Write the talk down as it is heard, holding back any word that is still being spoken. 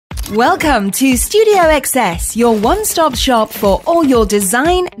Welcome to Studio XS, your one-stop shop for all your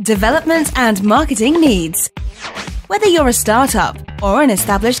design, development and marketing needs. Whether you're a startup or an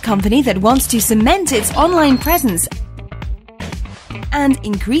established company that wants to cement its online presence and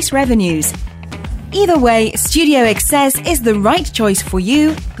increase revenues, either way, Studio XS is the right choice for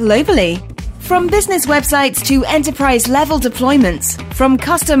you globally. From business websites to enterprise-level deployments, from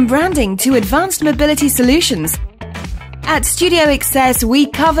custom branding to advanced mobility solutions, at Studio XS, we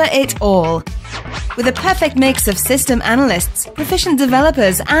cover it all. With a perfect mix of system analysts, proficient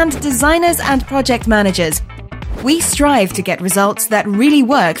developers, and designers and project managers, we strive to get results that really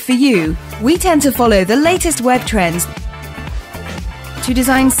work for you. We tend to follow the latest web trends to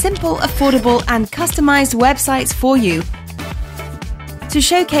design simple, affordable, and customized websites for you to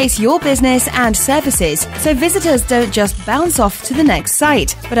showcase your business and services, so visitors don't just bounce off to the next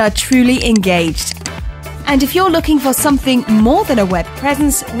site, but are truly engaged. And if you're looking for something more than a web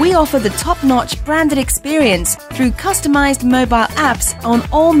presence, we offer the top-notch branded experience through customized mobile apps on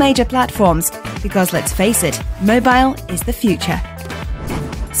all major platforms, because let's face it, mobile is the future.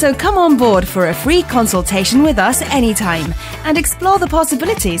 So come on board for a free consultation with us anytime and explore the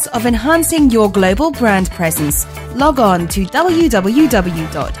possibilities of enhancing your global brand presence. Log on to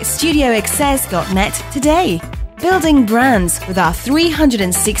www.studioxs.net today. Building brands with our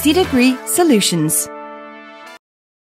 360-degree solutions.